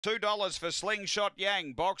$2 for Slingshot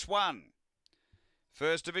Yang, box 1.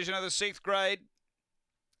 First division of the 6th grade.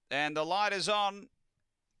 And the light is on.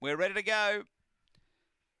 We're ready to go.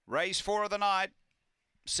 Race 4 of the night.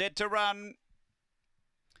 Set to run.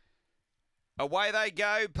 Away they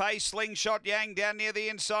go. Pace Slingshot Yang down near the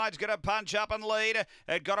inside's going to punch up and lead.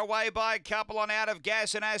 It got away by a couple on Out of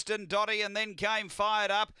Gas and Aston Dotty, and then came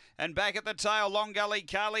Fired Up. And back at the tail, Long Gully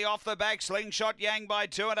Carly off the back. Slingshot Yang by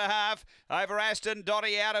 2.5. Over Aston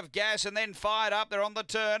Dotty, Out of Gas, and then Fired Up. They're on the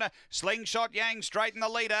turn. Slingshot Yang straight in the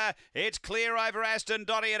leader. It's clear over Aston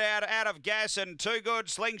Dotty and out of Gas, and Too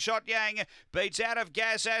Good. Slingshot Yang beats Out of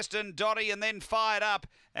Gas, Aston Dotty, and then Fired Up.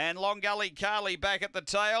 And Long Gully Carly back at the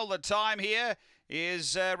tail. The time here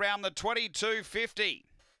is around the 22:50.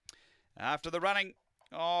 After the running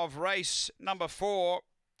of race number 4,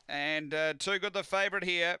 and Too Good the favourite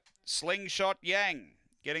here, Slingshot Yang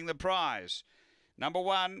getting the prize. Number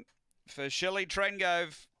 1 for Shelley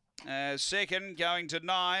Trengove. Second going to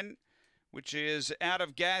 9, which is Out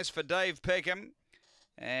of Gas for Dave Peckham.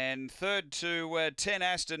 And third to 10,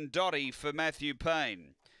 Aston Dotty for Matthew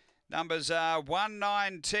Payne. Numbers are 1,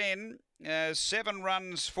 9, 10. 7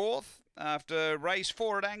 runs fourth after race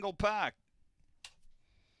 4 at Angle Park.